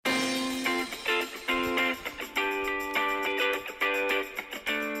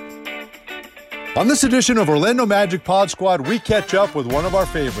On this edition of Orlando Magic Pod Squad, we catch up with one of our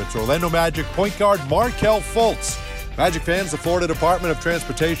favorites, Orlando Magic point guard Markelle Fultz. Magic fans, the Florida Department of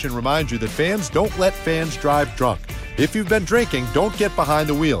Transportation reminds you that fans don't let fans drive drunk. If you've been drinking, don't get behind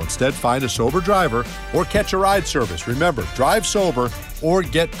the wheel. Instead, find a sober driver or catch a ride service. Remember, drive sober or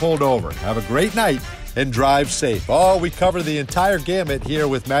get pulled over. Have a great night and drive safe. Oh, we cover the entire gamut here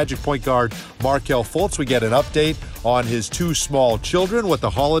with Magic point guard Markelle Fultz. We get an update on his two small children, what the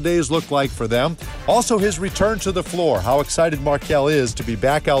holidays look like for them. Also, his return to the floor, how excited Markelle is to be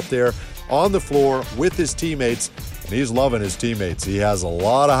back out there on the floor with his teammates. And he's loving his teammates. He has a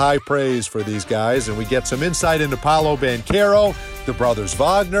lot of high praise for these guys. And we get some insight into Paolo Banchero, the brothers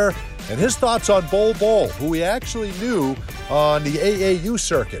Wagner, and his thoughts on Bol Bol, who he actually knew on the AAU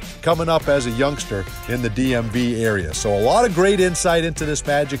circuit coming up as a youngster in the DMV area. So a lot of great insight into this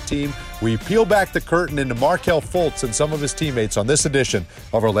Magic team. We peel back the curtain into Markelle Fultz and some of his teammates on this edition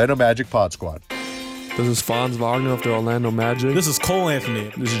of Orlando Magic Pod Squad. This is Franz Wagner of the Orlando Magic. This is Cole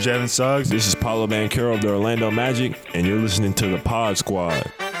Anthony. This is Jalen Suggs. This is Paolo Banchero of the Orlando Magic, and you're listening to the Pod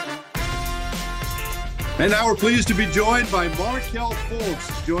Squad. And now we're pleased to be joined by Markelle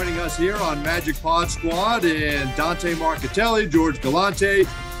Fultz, joining us here on Magic Pod Squad, and Dante Marchitelli, George Galante,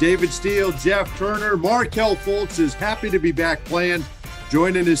 David Steele, Jeff Turner. Markelle Fultz is happy to be back playing,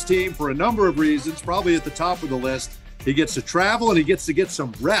 joining his team for a number of reasons, probably at the top of the list. He gets to travel and he gets to get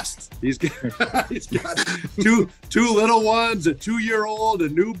some rest. He's got two little ones, a 2-year-old, a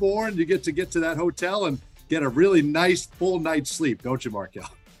newborn. You get to that hotel and get a really nice full night's sleep, don't you, Markelle?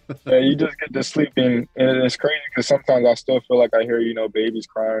 Yeah, you just get to sleep in, and it's crazy because sometimes I still feel like I hear, babies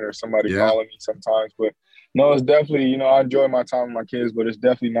crying or somebody calling me sometimes. But no, it's definitely, I enjoy my time with my kids, but it's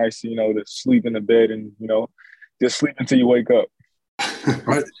definitely nice, to sleep in the bed and, just sleep until you wake up.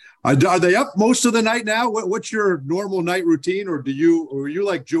 Right. Are they up most of the night now? What's your normal night routine, or are you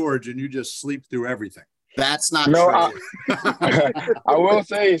like George and you just sleep through everything? That's not true. I will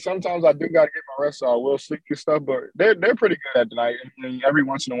say sometimes I do got to get my rest, so I will sleep through stuff. But they're pretty good at the night. And every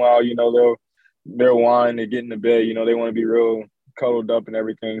once in a while, they'll whine, they get in the bed. They want to be real cuddled up and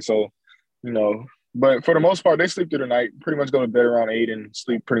everything. So, but for the most part, they sleep through the night. Pretty much go to bed around 8 and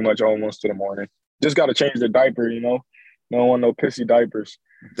sleep pretty much almost to the morning. Just got to change the diaper. Don't want no pissy diapers.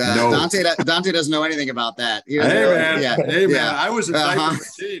 Dante doesn't know anything about that. Hey, man. I was a diaper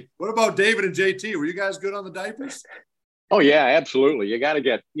machine. What about David and JT? Were you guys good on the diapers? Oh yeah, absolutely. You got to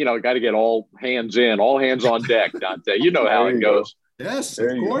get all hands in, all hands on deck, Dante. You know how it goes. Yes, of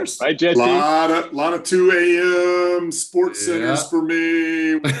course. Right, JT? Lot of 2 a.m. sports centers for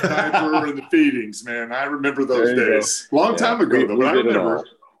me with the diaper and the feedings, man. I remember those days. Long time ago, though. I remember.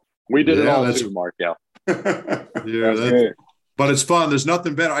 We did it all too, Markelle. But it's fun. There's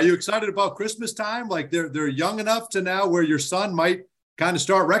nothing better. Are you excited about Christmas time? Like they're young enough to now where your son might kind of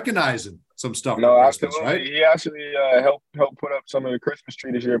start recognizing some stuff. No, for Christmas, absolutely. Right? He actually helped put up some of the Christmas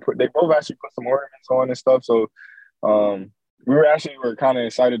tree this year. They both actually put some ornaments on and stuff. So we were kind of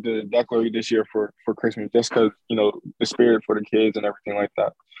excited to decorate this year for Christmas, just because the spirit for the kids and everything like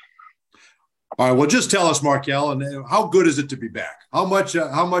that. All right. Well, just tell us, Markelle, and how good is it to be back? How much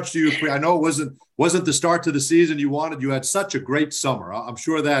do you? I know it wasn't the start to the season you wanted. You had such a great summer. I'm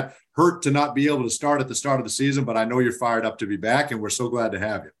sure that hurt to not be able to start at the start of the season, but I know you're fired up to be back, and we're so glad to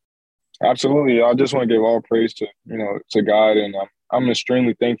have you. Absolutely. I just want to give all praise to to God, and I'm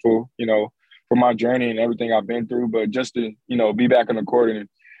extremely thankful, for my journey and everything I've been through. But just to be back on the court and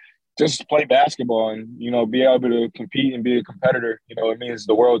just play basketball and be able to compete and be a competitor, it means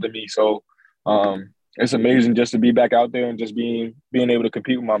the world to me. So. It's amazing just to be back out there and just being able to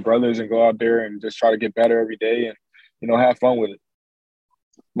compete with my brothers and go out there and just try to get better every day and, have fun with it.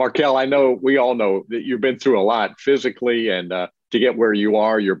 Markelle, I know we all know that you've been through a lot physically, and to get where you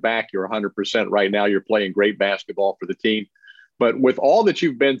are, you're back, you're 100% right now. You're playing great basketball for the team. But with all that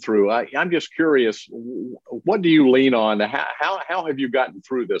you've been through, I'm just curious, what do you lean on? How have you gotten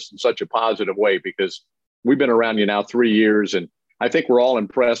through this in such a positive way? Because we've been around you now 3 years, and I think we're all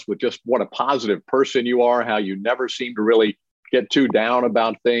impressed with just what a positive person you are, how you never seem to really get too down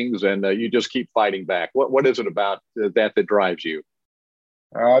about things, and you just keep fighting back. What is it about that drives you?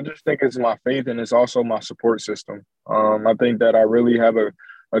 I just think it's my faith, and it's also my support system. I think that I really have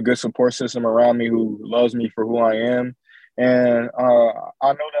a good support system around me who loves me for who I am. And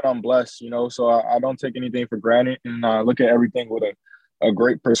I know that I'm blessed, so I don't take anything for granted, and I look at everything with a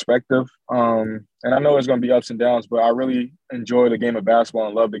great perspective. And I know it's going to be ups and downs, but I really enjoy the game of basketball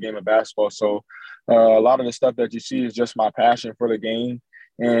and love the game of basketball. So a lot of the stuff that you see is just my passion for the game,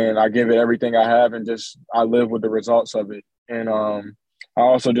 and I give it everything I have, and I live with the results of it. And I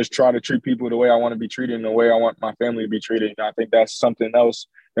also just try to treat people the way I want to be treated and the way I want my family to be treated. And I think that's something else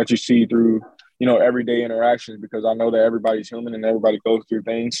that you see through, everyday interactions, because I know that everybody's human and everybody goes through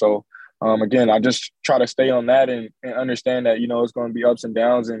things. So, again, I just try to stay on that and understand that, it's going to be ups and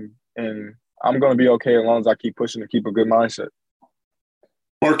downs, and I'm going to be okay as long as I keep pushing to keep a good mindset.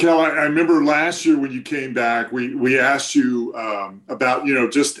 Markelle, I remember last year when you came back, we asked you about,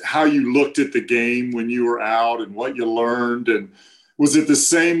 just how you looked at the game when you were out and what you learned. And was it the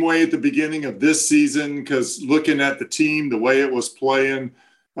same way at the beginning of this season? Because looking at the team, the way it was playing,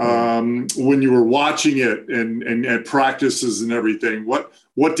 when you were watching it and at practices and everything,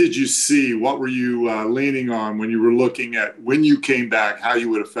 what did you see? What were you leaning on when you were looking at, when you came back, how you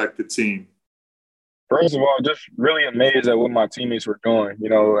would affect the team? First of all, just really amazed at what my teammates were doing.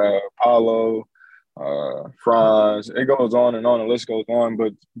 Paulo, Franz, it goes on and on, the list goes on.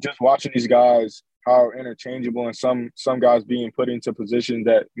 But just watching these guys, how interchangeable, and some guys being put into positions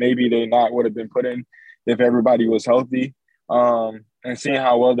that maybe they not would have been put in if everybody was healthy, and seeing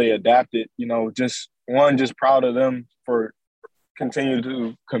how well they adapted. Just proud of them for continuing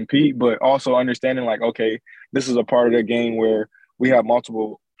to compete, but also understanding like, okay, this is a part of the game where we have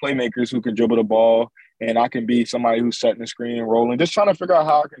multiple playmakers who can dribble the ball, and I can be somebody who's setting the screen and rolling. Just trying to figure out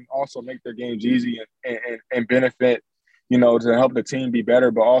how I can also make their games easy and benefit, to help the team be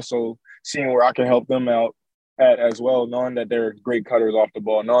better, but also seeing where I can help them out at as well, knowing that they're great cutters off the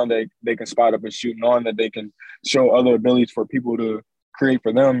ball, knowing that they can spot up and shoot, knowing that they can show other abilities for people to create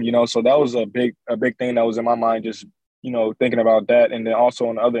for them, So that was a big thing that was in my mind, just thinking about that. And then also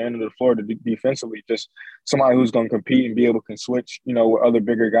on the other end of the floor, defensively, just somebody who's going to compete and be able to switch, with other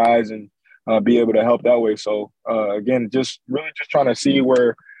bigger guys and be able to help that way. So, again, just trying to see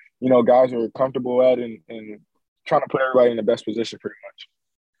where, guys are comfortable at and trying to put everybody in the best position pretty much.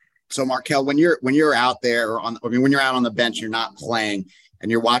 So, Markelle, when you're out there when you're out on the bench, you're not playing,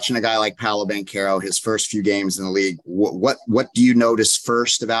 and you're watching a guy like Paolo Banchero, his first few games in the league, what do you notice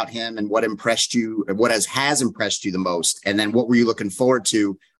first about him, and what impressed you, what has impressed you the most? And then what were you looking forward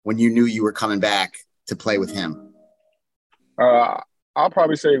to when you knew you were coming back to play with him? I'll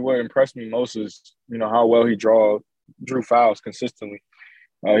probably say what impressed me most is, how well he drew fouls consistently.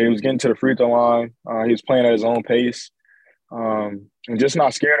 He was getting to the free throw line. He was playing at his own pace, and just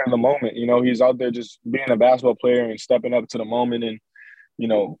not scared in the moment. He's out there just being a basketball player and stepping up to the moment and,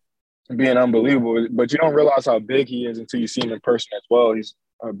 being unbelievable. But you don't realize how big he is until you see him in person as well. He's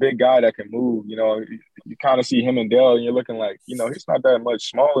a big guy that can move. You kind of see him and Dell, and you're looking like, he's not that much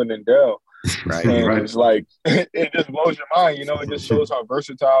smaller than Dell. Right. And right. It's like, it just blows your mind. It just shows how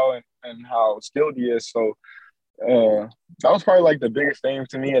versatile and how skilled he is. So that was probably like the biggest thing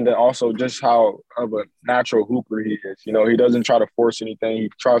to me. And then also just how of a natural hooper he is. He doesn't try to force anything.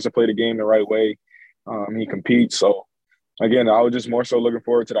 He tries to play the game the right way. He competes. So, again, I was just more so looking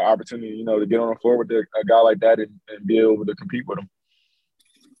forward to the opportunity, to get on the floor with a guy like that and be able to compete with him.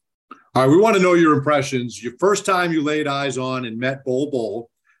 All right, we want to know your impressions. Your first time you laid eyes on and met Bol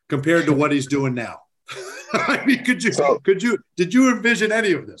compared to what he's doing now. I mean, did you envision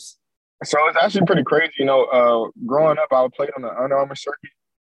any of this? So it's actually pretty crazy. Growing up, I played on the Under Armour circuit.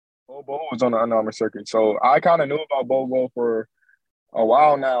 Bol was on the Under Armour circuit. So I kind of knew about Bol for a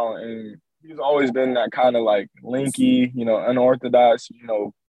while now, and he's always been that kind of like lanky, unorthodox,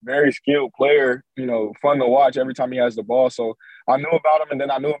 very skilled player, fun to watch every time he has the ball. So I knew about him, and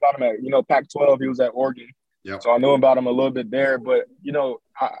then I knew about him at, Pac-12. He was at Oregon. Yep. So I knew about him a little bit there. But,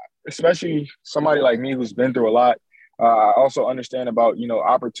 especially somebody like me who's been through a lot, I also understand about,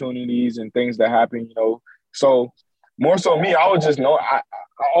 opportunities and things that happen, So more so me, I would just know, I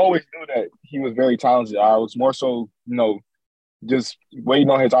always knew that he was very talented. I was more so, just waiting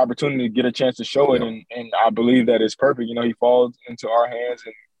on his opportunity to get a chance to show it. And I believe that it's perfect. He falls into our hands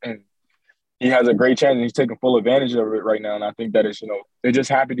and he has a great chance, and he's taking full advantage of it right now. And I think that it's, they're just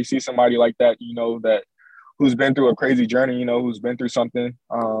happy to see somebody like that, that who's been through a crazy journey, who's been through something,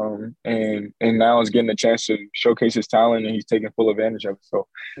 and now is getting a chance to showcase his talent, and he's taking full advantage of it. So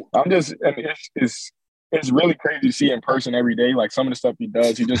it's really crazy to see in person every day. Like some of the stuff he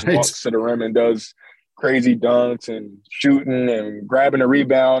does, he just walks to the rim and does crazy dunks and shooting and grabbing a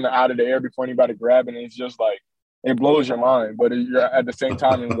rebound out of the air before anybody grabbing it. It's just like, it blows your mind. But at the same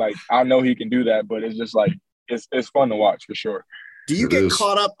time, it's like, I know he can do that, but it's just like, it's fun to watch for sure. Do you get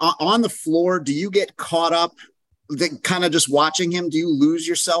caught up on the floor? Do you get caught up kind of just watching him? Do you lose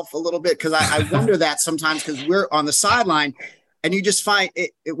yourself a little bit? Because I wonder that sometimes, because we're on the sideline and you just find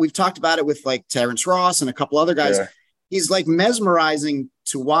it. We've talked about it with like Terrence Ross and a couple other guys. Yeah. He's like mesmerizing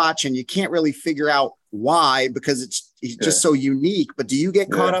to watch, and you can't really figure out why, because he's just so unique. But do you get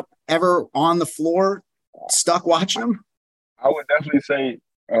caught up ever on the floor, stuck watching him? I would definitely say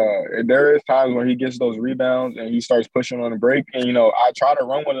there is times when he gets those rebounds and he starts pushing on the break, and I try to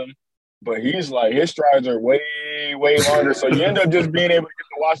run with him, but he's like, his strides are way, way longer. So you end up just being able to get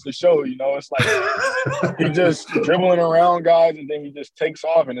to watch the show. You know, it's like he just dribbling around guys, and then he just takes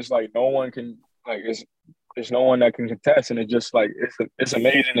off, and it's like no one can there's no one that can contest, and it's just like it's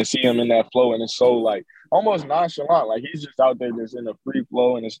amazing to see him in that flow, and it's so like almost nonchalant. Like he's just out there just in a free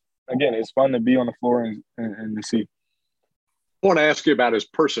flow, and it's fun to be on the floor and to see. I want to ask you about his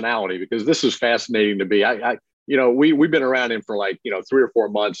personality because this is fascinating to me. We've been around him for 3 or 4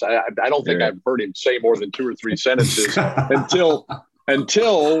 months. I don't think I've heard him say more than 2 or 3 sentences until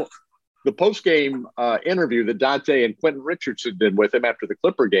the post-game interview that Dante and Quentin Richardson did with him after the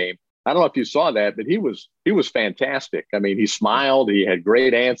Clipper game. I don't know if you saw that, but he was fantastic. I mean, he smiled. He had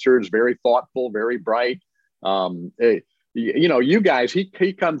great answers, very thoughtful, very bright. You guys,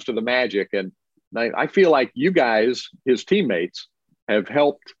 he comes to the Magic, and I feel like you guys, his teammates, have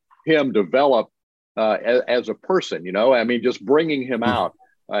helped him develop as a person, I mean, just bringing him out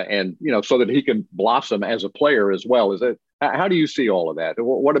and, so that he can blossom as a player as well. How do you see all of that?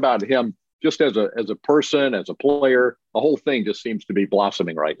 What about him just as a person, as a player? The whole thing just seems to be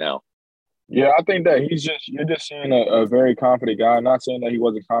blossoming right now. Yeah, I think that you're just seeing a very confident guy. I'm not saying that he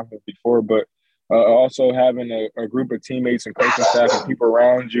wasn't confident before, but also having a group of teammates and coaching staff and people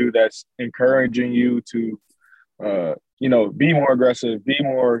around you that's encouraging you to, be more aggressive, be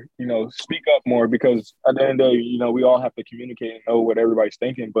more, speak up more, because at the end of the day, we all have to communicate and know what everybody's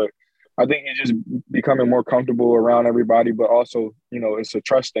thinking. But I think he's just becoming more comfortable around everybody, but also, it's a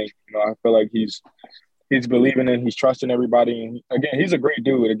trust thing. I feel like he's believing in, he's trusting everybody. And again, he's a great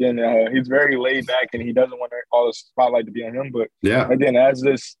dude. Again, he's very laid back and he doesn't want all the spotlight to be on him. But again, as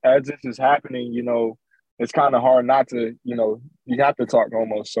this is happening, it's kind of hard not to, you have to talk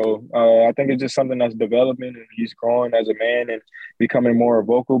almost. So I think it's just something that's developing, and he's growing as a man and becoming more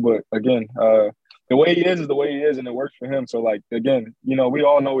vocal. But again, the way he is the way he is, and it works for him. So again, we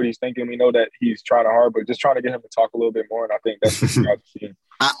all know what he's thinking. We know that he's trying hard, but just trying to get him to talk a little bit more. And I think that's what I've seen.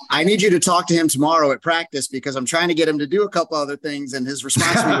 I need you to talk to him tomorrow at practice, because I'm trying to get him to do a couple other things. And his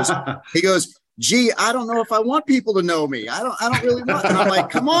response to me was, he goes, "Gee, I don't know if I want people to know me. I don't really want." And I'm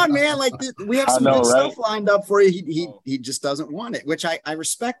like, "Come on, man! We have some good stuff lined up for you." He just doesn't want it, which I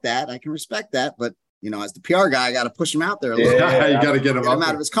respect that. I can respect that, but as the PR guy, I got to push him out there a little bit. You got to get him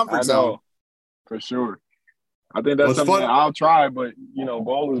out of his comfort zone. For sure. I think that's something that I'll try, but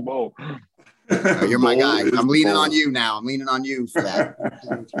bowl is bowl. You're my guy. I'm leaning on you now. I'm leaning on you for that.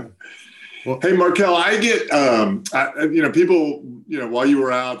 Well, hey, Markelle, I get, people, while you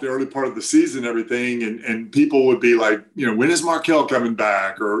were out the early part of the season and everything, and people would be like, when is Markelle coming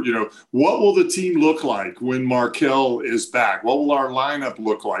back? Or, what will the team look like when Markelle is back? What will our lineup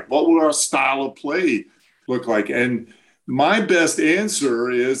look like? What will our style of play look like? And my best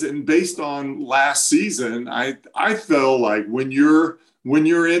answer is, and based on last season, I feel like when you're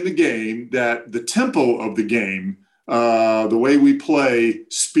in the game, that the tempo of the game, the way we play,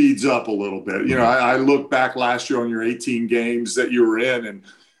 speeds up a little bit. I look back last year on your 18 games that you were in, and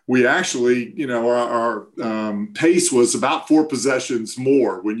we actually, our pace was about 4 possessions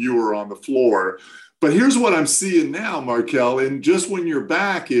more when you were on the floor. But here's what I'm seeing now, Markelle, and just when you're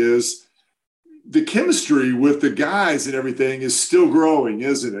back, is the chemistry with the guys and everything is still growing,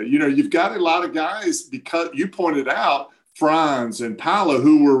 isn't it? You've got a lot of guys, because you pointed out Franz and Paolo,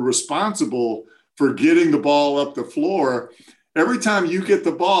 who were responsible for getting the ball up the floor. Every time you get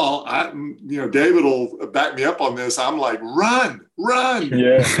the ball, David will back me up on this. I'm like, run.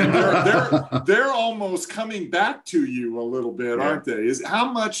 Yeah. They're almost coming back to you a little bit, aren't they?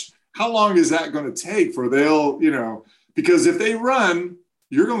 How long is that going to take for because if they run,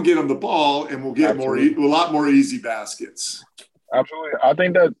 you're going to get them the ball, and we'll get a lot more easy baskets. Absolutely. I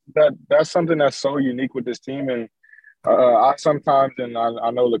think that's something that's so unique with this team. And I sometimes, and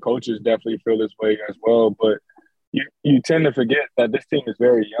I know the coaches definitely feel this way as well, but you tend to forget that this team is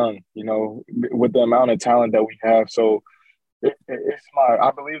very young, with the amount of talent that we have. So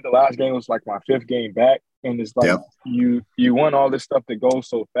I believe the last game was like my 5th game back, and it's like you want all this stuff to go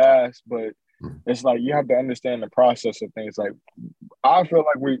so fast, but it's like you have to understand the process of things. Like, I feel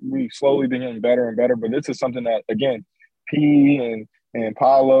like we slowly been getting better and better, but this is something that, again, P and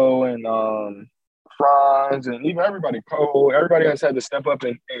Paolo and Franz and even everybody has had to step up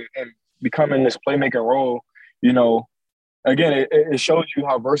and become in this playmaking role. Again, it shows you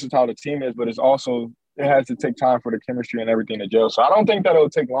how versatile the team is, but it has to take time for the chemistry and everything to gel. So I don't think that it'll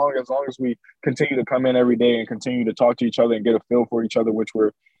take long, as long as we continue to come in every day and continue to talk to each other and get a feel for each other, which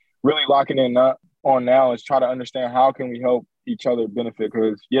we're really locking in on now, is try to understand how can we help each other benefit.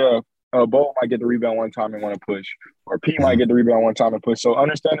 Because, Bo might get the rebound one time and want to push, or P might get the rebound one time and push. So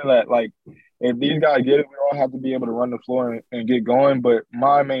understanding that, if these guys get it, we all have to be able to run the floor and get going. But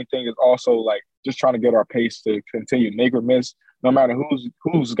my main thing is also like just trying to get our pace to continue. Make or miss, no matter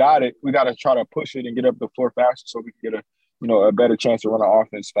who's got it, we got to try to push it and get up the floor faster so we can get a better chance to run our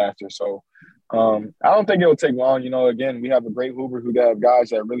offense faster. So I don't think it'll take long. Again, we have a great Hoover who have guys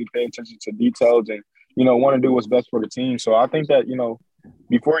that really pay attention to details and want to do what's best for the team. So I think that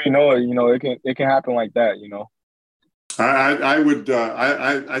before you know it, it can happen like that.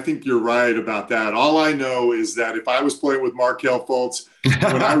 I think you're right about that. All I know is that if I was playing with Markelle Fultz,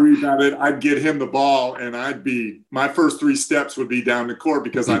 when I rebounded, I'd get him the ball, and my first 3 steps would be down the court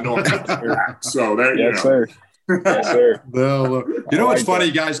because I know I'm going to back. So there you go. Sir. Yes, sir. Well, what's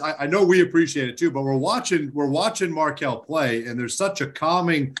funny, guys? I know we appreciate it too, but we're watching Markelle play, and there's such a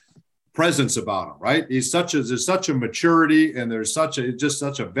calming presence about him, right? There's such a maturity, and there's such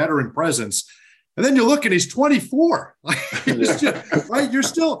a veteran presence. And then you look and he's 24. Right?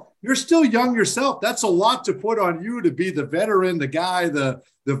 You're still young yourself. That's a lot to put on you to be the veteran, the guy, the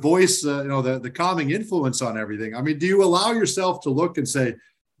voice, the calming influence on everything. I mean, do you allow yourself to look and say,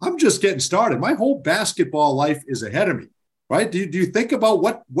 I'm just getting started. My whole basketball life is ahead of me, right? Do you think about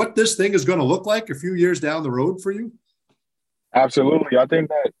what this thing is going to look like a few years down the road for you? Absolutely. I think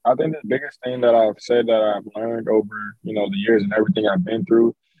the biggest thing that I've said that I've learned over, the years and everything I've been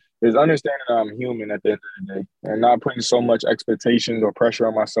through is understanding that I'm human at the end of the day and not putting so much expectations or pressure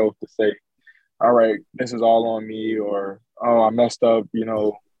on myself to say, all right, this is all on me, or, oh, I messed up,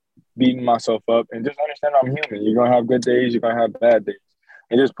 beating myself up, and just understand I'm human. You're going to have good days. You're going to have bad days.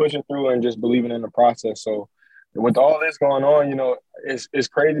 And just pushing through and just believing in the process. So with all this going on, it's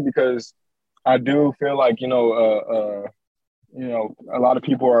crazy because I do feel like, a lot of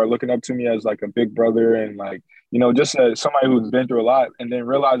people are looking up to me as like a big brother and like, just as somebody who's been through a lot, and then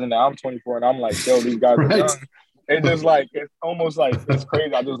realizing that I'm 24 and I'm like, yo, these guys are young. It's just like, it's almost like, it's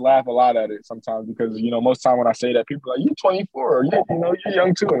crazy. I just laugh a lot at it sometimes because, most time when I say that, people are like, you're 24, or you're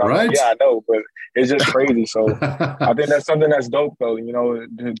young too. And I'm like, yeah, I know, but it's just crazy. So I think that's something that's dope though,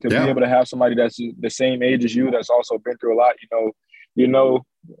 to be able to have somebody that's the same age as you, that's also been through a lot,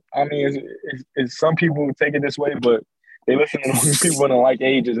 I mean, it's some people take it this way, but they listen to people in like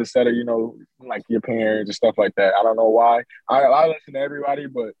ages instead of, like your parents and stuff like that. I don't know why. I listen to everybody,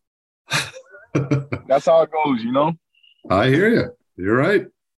 but that's how it goes, I hear you. You're right.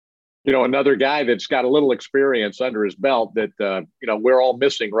 Another guy that's got a little experience under his belt that, we're all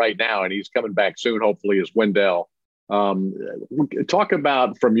missing right now, and he's coming back soon, hopefully, is Wendell. Talk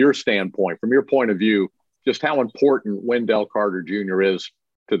about, from your standpoint, from your point of view, just how important Wendell Carter Jr. is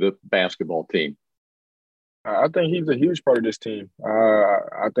to the basketball team. I think he's a huge part of this team.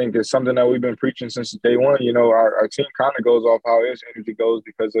 I think it's something that we've been preaching since day one. Our team kind of goes off how his energy goes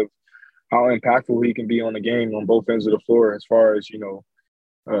because of how impactful he can be on the game on both ends of the floor, as far as,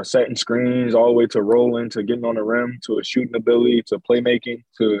 setting screens all the way to rolling, to getting on the rim, to a shooting ability, to playmaking,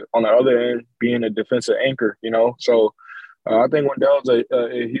 to, on the other end, being a defensive anchor, So I think Wendell's a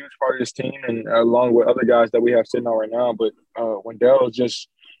huge part of this team, and along with other guys that we have sitting out right now. But Wendell's just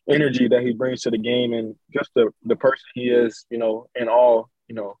energy that he brings to the game, and just the person he is, in all,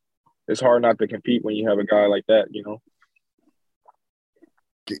 it's hard not to compete when you have a guy like that,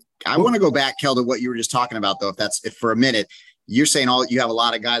 I want to go back, Kel, to what you were just talking about, though, if for a minute. You're saying you have a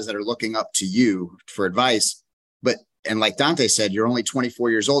lot of guys that are looking up to you for advice, and like Dante said, you're only 24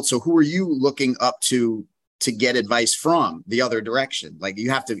 years old. So who are you looking up to get advice from the other direction? Like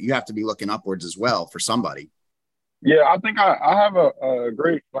you have to be looking upwards as well for somebody. Yeah, I think I have a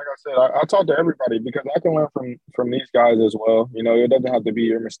great, like I said, I talk to everybody because I can learn from these guys as well. It doesn't have to be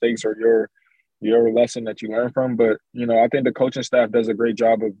your mistakes or your lesson that you learn from. But, I think the coaching staff does a great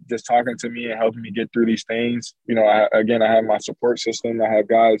job of just talking to me and helping me get through these things. I have my support system. I have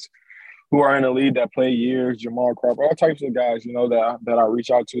guys who are in the league that play years, Jamal Crawford, all types of guys, that I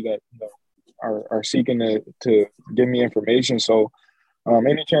reach out to that are seeking to give me information. So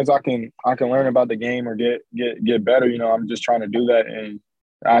any chance I can learn about the game or get better, I'm just trying to do that. And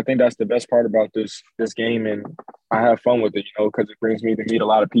I think that's the best part about this game, and I have fun with it, because it brings me to meet a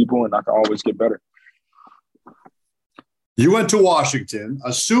lot of people, and I can always get better. You went to Washington,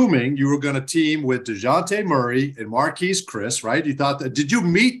 assuming you were going to team with DeJounte Murray and Marquise Chriss, right? You thought that. Did you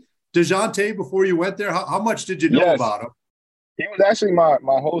meet DeJounte before you went there? How much did you know about him? He was actually my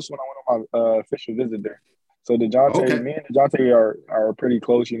host when I went on my official visit there. So DeJounte, me and DeJounte are pretty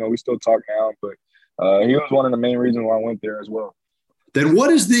close. We still talk now, but he was one of the main reasons why I went there as well. Then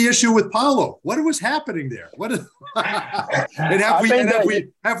what is the issue with Paolo? What was happening there? And have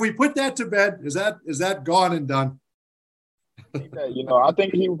we put that to bed? Is that gone and done? I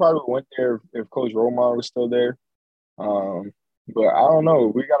think he probably went there if Coach Romar was still there. But I don't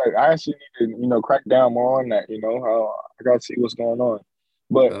know. I actually need to, crack down more on that. I got to see what's going on.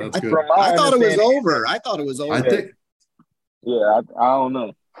 But from my I thought it was over. I thought it was over. I think. Yeah, I don't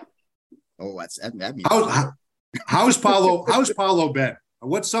know. Oh, that means how's Paolo been?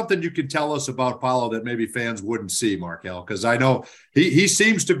 What's something you can tell us about Paolo that maybe fans wouldn't see, Markel? Because I know he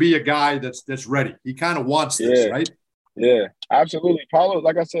seems to be a guy that's ready. He kind of wants this, right? Yeah, absolutely. Paolo,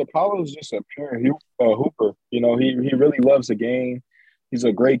 like I said, Paolo is just a pure hooper. He really loves the game. He's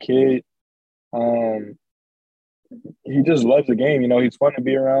a great kid. He just loves the game. He's fun to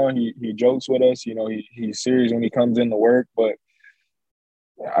be around. He jokes with us. He's serious when he comes into work. But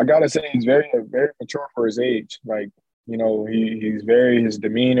I gotta say, he's very, very mature for his age. Like, he's his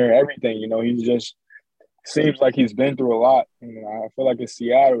demeanor, everything. He just seems like he's been through a lot. I feel like in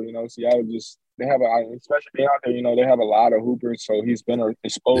Seattle, Seattle just they have especially being out there, they have a lot of hoopers. So he's been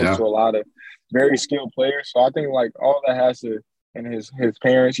exposed to a lot of very skilled players. So I think like all that has to, and his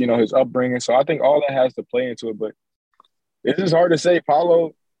parents, his upbringing. So I think all that has to play into it. But it's just hard to say.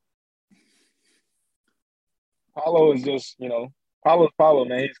 Paolo is just, Paolo's Paolo,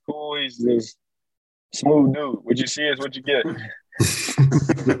 man. He's cool. He's just smooth dude. What you see is what you get.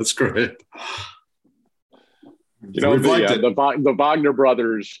 That's great. The Wagner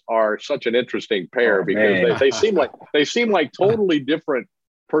brothers are such an interesting pair because they seem like totally different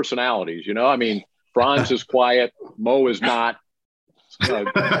personalities. I mean, Franz is quiet, Mo is not.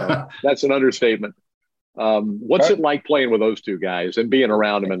 That's an understatement. What's it like playing with those two guys and being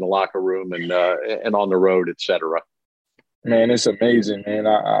around them in the locker room and on the road, et cetera? Man, it's amazing, man.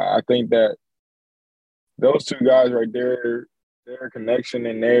 I think that those two guys right there, their connection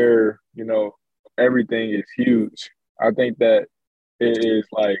and their, everything is huge. I think that it is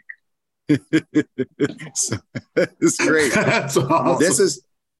like it's great. That's awesome. This is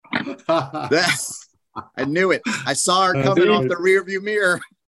I knew it. I saw her coming off the rearview mirror.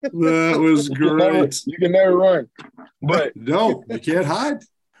 That was great. You can never run, but no, you can't hide.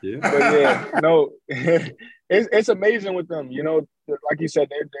 Yeah, but no, it's amazing with them. Like you said,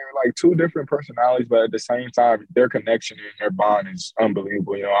 they're like two different personalities, but at the same time, their connection and their bond is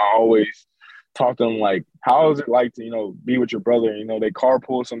unbelievable. I always talk to them like, how is it like to, be with your brother? They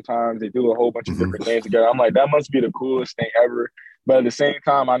carpool sometimes. They do a whole bunch of different things together. I'm like, that must be the coolest thing ever. But at the same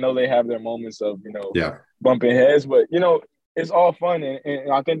time, I know they have their moments of, bumping heads. But, it's all fun.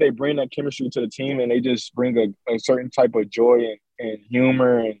 And I think they bring that chemistry to the team, and they just bring a certain type of joy and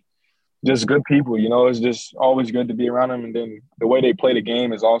humor and just good people. It's just always good to be around them. And then the way they play the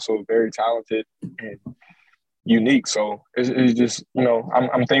game is also very talented and unique. So it's just,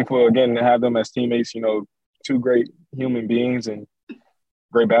 I'm thankful again to have them as teammates, two great human beings and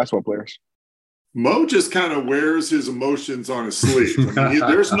great basketball players. Mo just kind of wears his emotions on his sleeve. I mean,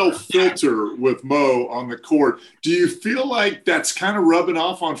 there's no filter with Mo on the court. Do you feel like that's kind of rubbing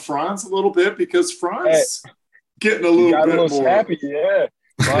off on Franz a little bit? Because Franz getting a little bit more happy, yeah.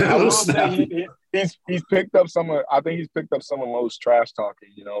 I will say he's picked up some of Mo's trash talking.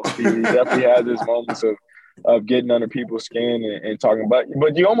 He definitely has his moments of getting under people's skin and talking about it.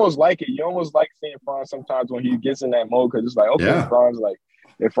 But you almost like it. You almost like seeing Franz sometimes when he gets in that mode, because it's like, okay, Franz, like,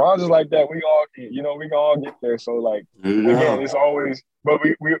 if Franz is like that, we can all get there. So like, again, it's always, but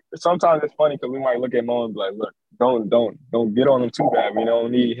we sometimes it's funny because we might look at Mo and be like, look, don't get on him too bad. We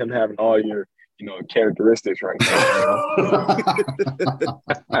don't need him having all your, characteristics right now.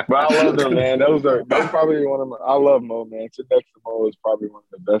 But I love them, man. Those probably one of my, I love Mo, man. Sitting next to Mo is probably one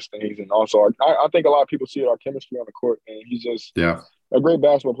of the best things. And also, I think a lot of people see our chemistry on the court, and he's just a great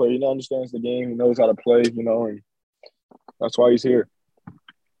basketball player. He understands the game. He knows how to play, and that's why he's here.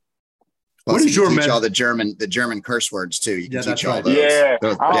 What is your teach all the German curse words too? You can teach all those. Yeah, I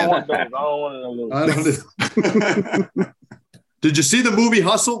don't want those. Did you see the movie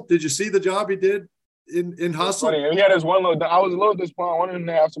Hustle? Did you see the job he did in Hustle? Funny. He had his one little. I was a little disappointed. I wanted him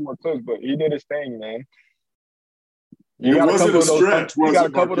to have some more clips, but he did his thing, man. It wasn't a stretch. You got a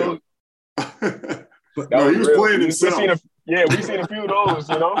couple of those. But no, he was playing himself. We've seen a few of those,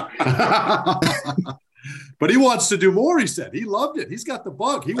 But he wants to do more. He said he loved it. He's got the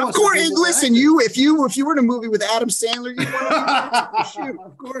bug. He wants. Of course, listen. If you were in a movie with Adam Sandler, you want to shoot.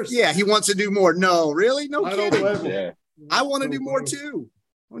 Of course. Yeah, he wants to do more. No, really, no kidding. Yeah. I want to do more too.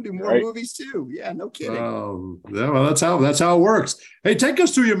 I want to do more movies too. Yeah, no kidding. Oh, yeah, well, that's how it works. Hey, take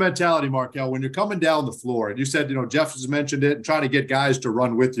us through your mentality, Markel, when you're coming down the floor. And you said, Jeff has mentioned it and trying to get guys to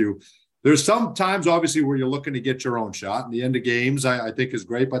run with you. There's some times, obviously, where you're looking to get your own shot. And the end of games, I think, is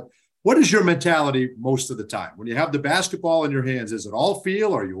great. But what is your mentality most of the time? When you have the basketball in your hands, is it all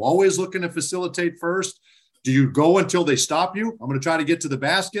feel? Are you always looking to facilitate first? Do you go until they stop you? I'm going to try to get to the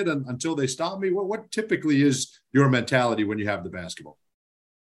basket until they stop me. What typically is your mentality when you have the basketball?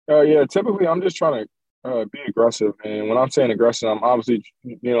 Yeah, typically I'm just trying to be aggressive. And when I'm saying aggressive, I'm obviously,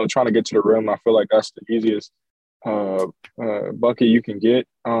 trying to get to the rim. I feel like that's the easiest bucket you can get.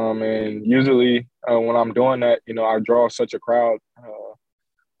 And usually when I'm doing that, I draw such a crowd.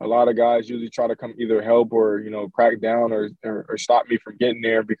 A lot of guys usually try to come either help or, crack down or stop me from getting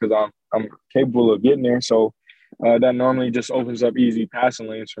there because I'm capable of getting there. So that normally just opens up easy passing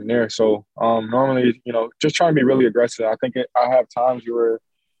lanes from there. So normally, just trying to be really aggressive. I think I have times where,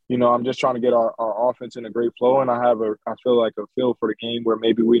 I'm just trying to get our offense in a great flow, and I feel like a feel for the game where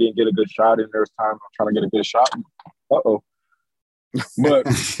maybe we didn't get a good shot, and there's times I'm trying to get a good shot. But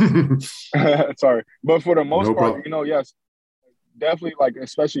sorry. But for the most part, yes, definitely, like,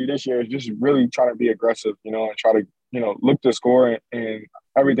 especially this year, just really trying to be aggressive, and try to, look to score, and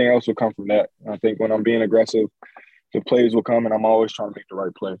everything else will come from that. I think when I'm being aggressive, the plays will come, and I'm always trying to make the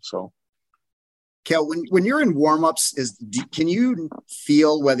right play. So, Kel, when you're in warmups, can you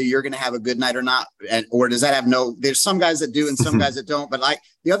feel whether you're going to have a good night or not, or does that have no? There's some guys that do and some guys that don't. But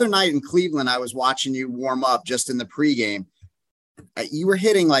the other night in Cleveland, I was watching you warm up just in the pregame. You were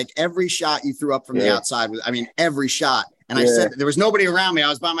hitting like every shot you threw up from the outside. Every shot. And I said, there was nobody around me. I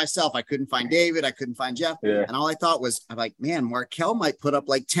was by myself. I couldn't find David. I couldn't find Jeff. Yeah. And all I thought was, I'm like, man, Markelle might put up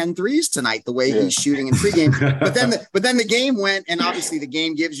like 10 threes tonight, the way he's shooting in pregame. but then the game went, and obviously the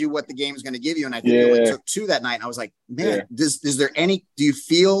game gives you what the game is going to give you. And I think it only took 2 that night. And I was like, man, do you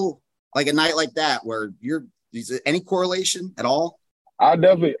feel like a night like that where is there any correlation at all? I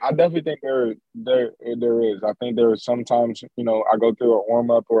definitely think there is. I think there is sometimes, I go through a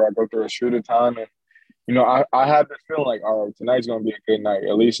warm up or I go through a shooter time, and I have this feeling like, all right, tonight's going to be a good night.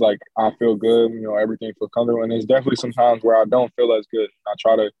 At least, like, I feel good, everything feels comfortable. And there's definitely some times where I don't feel as good. I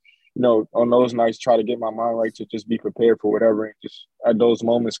try to, on those nights, try to get my mind right to just be prepared for whatever, and just at those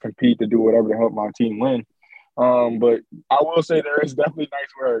moments compete to do whatever to help my team win. But I will say there is definitely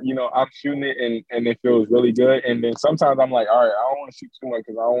nights where, I'm shooting it and it feels really good. And then sometimes I'm like, all right, I don't want to shoot too much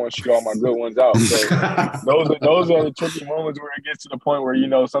because I don't want to shoot all my good ones out. So those are the tricky moments where it gets to the point where,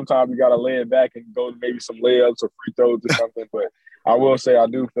 sometimes you got to lay it back and go to maybe some layups or free throws or something. But I will say I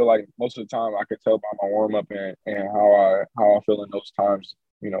do feel like most of the time I can tell by my warm up and how I feel in those times.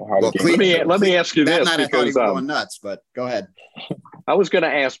 Let me ask you that this. Night I thought he was going nuts, but go ahead. I was going to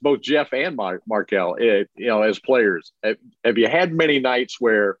ask both Jeff and Markelle, as players, have you had many nights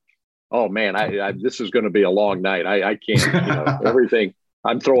where, oh man, this is going to be a long night. I can't, everything.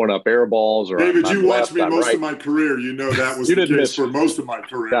 I'm throwing up air balls. Or David, I'm you watched me most right. of my career. That was the case for most of my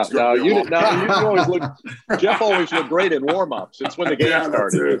career. You always look. Jeff always looked great in warm-ups. It's when the game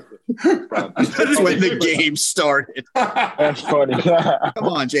started. It's when the game started. That's funny. Come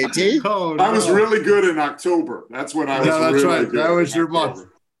on, JT. Oh, no. I was really good in October. That's when I was really good. That was your month.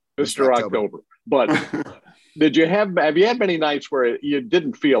 Mr. October. But have you had many nights where you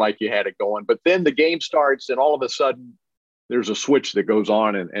didn't feel like you had it going, but then the game starts and all of a sudden there's a switch that goes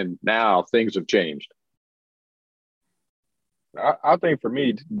on and now things have changed? I think for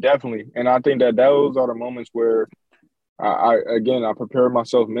me, definitely. And I think that those are the moments where I prepare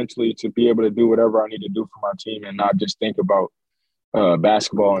myself mentally to be able to do whatever I need to do for my team and not just think about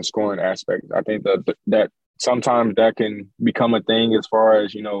basketball and scoring aspects. I think that sometimes that can become a thing as far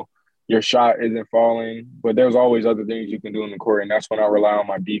as, your shot isn't falling, but there's always other things you can do in the court. And that's when I rely on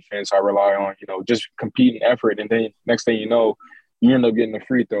my defense. I rely on, just competing effort. And then next thing you know, you end up getting a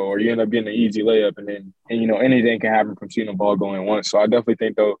free throw or you end up getting an easy layup. And anything can happen from seeing the ball going once. So I definitely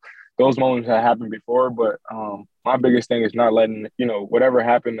think those moments have happened before. But my biggest thing is not letting, whatever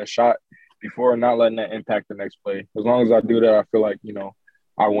happened, the shot before, not letting that impact the next play. As long as I do that, I feel like,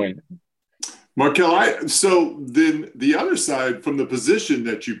 I win. Markelle, so then the other side, from the position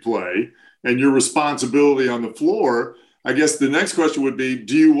that you play and your responsibility on the floor, I guess the next question would be,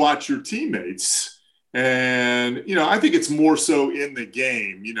 do you watch your teammates? And, I think it's more so in the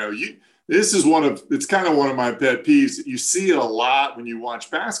game. It's kind of one of my pet peeves. You see it a lot when you watch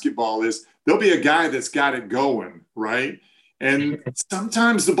basketball is there'll be a guy that's got it going, right? And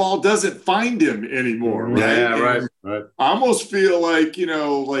sometimes the ball doesn't find him anymore, right? Yeah, right. I almost feel like,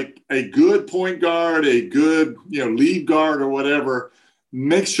 like a good point guard, a good, lead guard or whatever,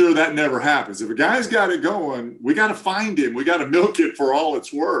 make sure that never happens. If a guy's got it going, we got to find him. We got to milk it for all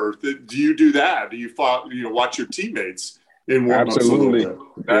it's worth. Do you do that? Do you watch your teammates in warm-ups? Absolutely.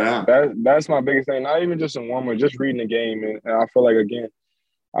 That's my biggest thing. Not even just in warm-up, just reading the game. And I feel like, again,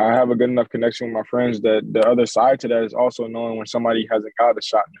 I have a good enough connection with my friends that the other side to that is also knowing when somebody hasn't got a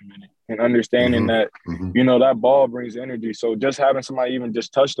shot in a minute. and understanding that, that ball brings energy. So just having somebody even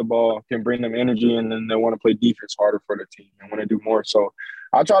just touch the ball can bring them energy, and then they want to play defense harder for the team and want to do more. So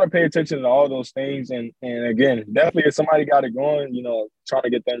I try to pay attention to all those things. And again, definitely if somebody got it going, trying to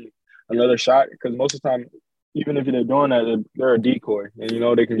get them another shot, because most of the time, even if they're doing that, they're a decoy,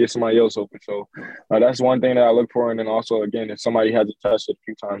 and they can get somebody else open. So that's one thing that I look for. And then also, again, if somebody hasn't touched it a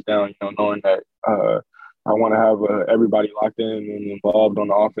few times down, knowing that I want to have everybody locked in and involved on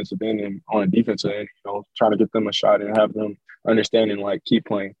the offensive end and on the defensive end, trying to get them a shot and have them understanding, like, keep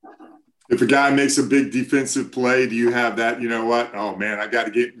playing. If a guy makes a big defensive play, do you have that, oh man, I got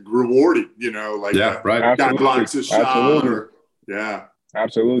to get rewarded, right. Guy blocks a shot. Absolutely.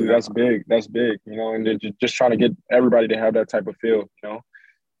 Absolutely. That's big. And then just trying to get everybody to have that type of feel,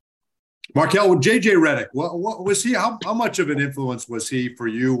 Markelle, with JJ Redick, what was he? How much of an influence was he for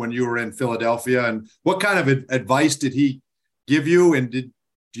you when you were in Philadelphia? And what kind of advice did he give you? And do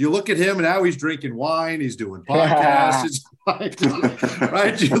you look at him and now he's drinking wine, he's doing podcasts,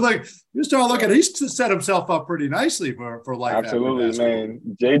 right? You start looking, he's set himself up pretty nicely for life. Absolutely, man.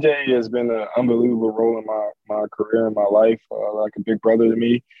 JJ has been an unbelievable role in my career and my life, like a big brother to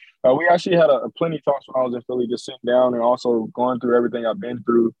me. We actually had plenty of talks when I was in Philly, just sitting down and also going through everything I've been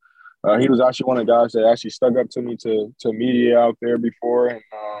through. He was actually one of the guys that actually stuck up to me to media out there before. And,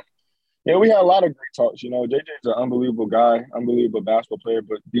 we had a lot of great talks. JJ's an unbelievable guy, unbelievable basketball player,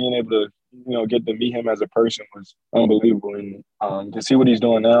 but being able to, get to meet him as a person was unbelievable. And to see what he's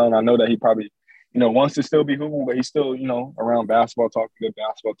doing now, and I know that he probably, wants to still be hooping, but he's still, around basketball, talking good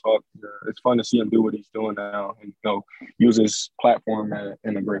basketball talk. It's fun to see him do what he's doing now and, use his platform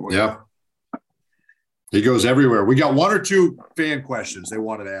in a great way. Yeah. He goes everywhere. We got one or two fan questions they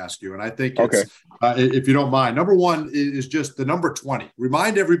wanted to ask you, and I think it's, if you don't mind. Number one is just the number 20.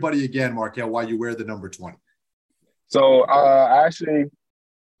 Remind everybody again, Markelle, why you wear the number 20. So actually,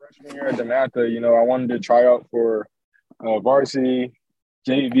 freshman year at DeMatha, I wanted to try out for varsity,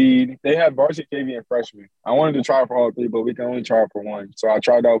 JV. They had varsity, JV, and freshman. I wanted to try out for all three, but we can only try out for one. So I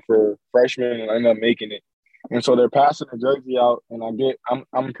tried out for freshman, and I ended up making it. And so they're passing the jersey out, and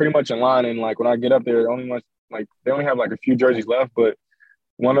I'm pretty much in line. And like when I get up there, they only have like a few jerseys left, but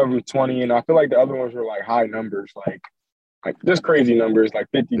one of them was 20, and I feel like the other ones were like high numbers, like just crazy numbers, like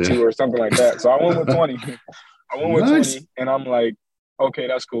 52 or something like that. So I went with 20. Nice. 20, and I'm like, okay,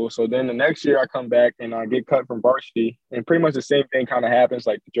 that's cool. So then the next year I come back and I get cut from varsity, and pretty much the same thing kind of happens,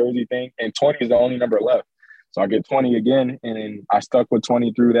 like the jersey thing, and 20 is the only number left. So I get 20 again, and then I stuck with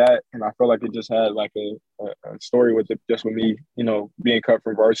 20 through that. And I feel like it just had like a story with it, just with me, being cut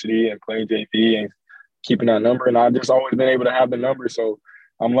from varsity and playing JV and keeping that number. And I've just always been able to have the number. So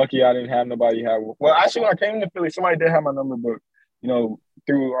I'm lucky I didn't have nobody have. Well, actually, when I came to Philly, somebody did have my number, but,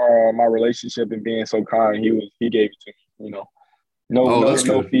 through my relationship and being so kind, he gave it to me,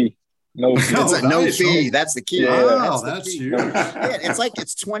 no fee. No, it's no fee. That's the key. Yeah, that's huge. Yeah, it's like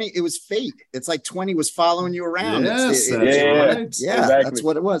it's 20. It was fate. It's like 20 was following you around. Yes, that's right. Yeah, exactly. That's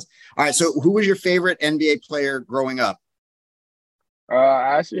what it was. All right. So, who was your favorite NBA player growing up?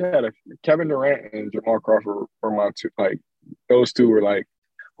 I actually had Kevin Durant and Jamal Crawford were my two. Like those two were like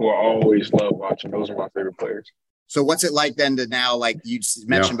who I always loved watching. Those are my favorite players. So what's it like then to now, like you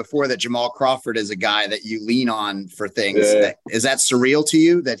mentioned before, that Jamal Crawford is a guy that you lean on for things? Yeah. Is that surreal to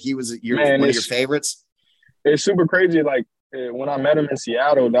you that he was one of your favorites? It's super crazy. Like when I met him in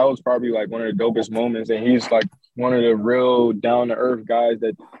Seattle, that was probably like one of the dopest moments. And he's like one of the real down to earth guys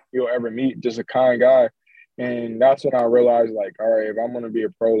that you'll ever meet, just a kind guy. And that's when I realized, like, all right, if I'm going to be a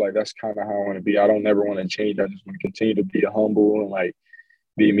pro, like that's kind of how I want to be. I don't never want to change. I just want to continue to be humble and like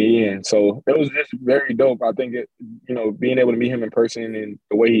be me. And so it was just very dope. I think being able to meet him in person and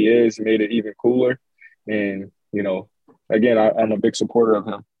the way he is made it even cooler. And, again, I'm a big supporter of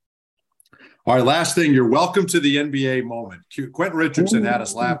him. All right, last thing, you're welcome to the NBA moment. Quentin Richardson had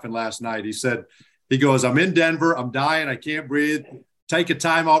us laughing last night. He goes, I'm in Denver. I'm dying. I can't breathe. Take a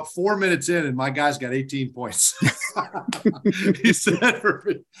timeout 4 minutes in, and my guy's got 18 points. he said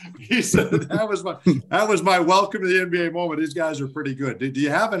that was my welcome to the NBA moment. These guys are pretty good. Do you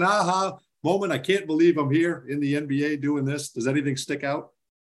have an aha moment? I can't believe I'm here in the NBA doing this. Does anything stick out?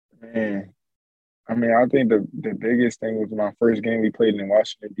 Man, I mean, I think the biggest thing was my first game we played in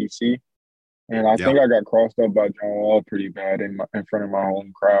Washington, D.C., and I think I got crossed up by John Wall pretty bad in front of my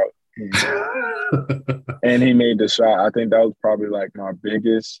home crowd. And he made the shot. I think that was probably like one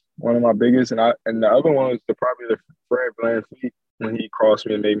of my biggest. And the other one was probably the Fred VanVleet when he crossed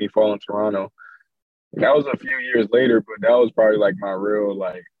me and made me fall in Toronto. And that was a few years later, but that was probably like my real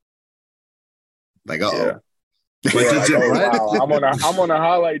like oh. Yeah, wow. I'm on a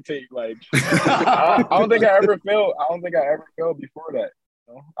highlight tape. Like I don't think I ever felt before that.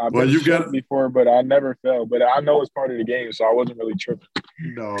 I've been shot before, but I never fell. But I know it's part of the game, so I wasn't really tripping.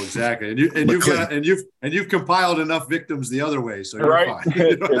 No, exactly. And you've compiled enough victims the other way, so you're fine.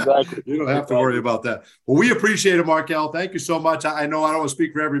 Exactly. You don't have to worry about that. Well, we appreciate it, Markel. Thank you so much. I know I don't want to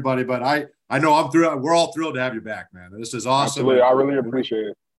speak for everybody, but I know I'm thrilled. We're all thrilled to have you back, man. This is awesome. Absolutely. I really appreciate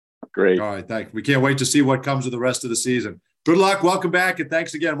it. Great. All right, thanks. We can't wait to see what comes of the rest of the season. Good luck. Welcome back, and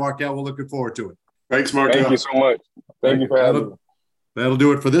thanks again, Markel. We're looking forward to it. Thanks, Markel. Thank you so much. Thank you for having me. That'll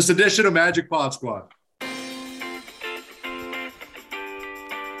do it for this edition of Magic Pod Squad.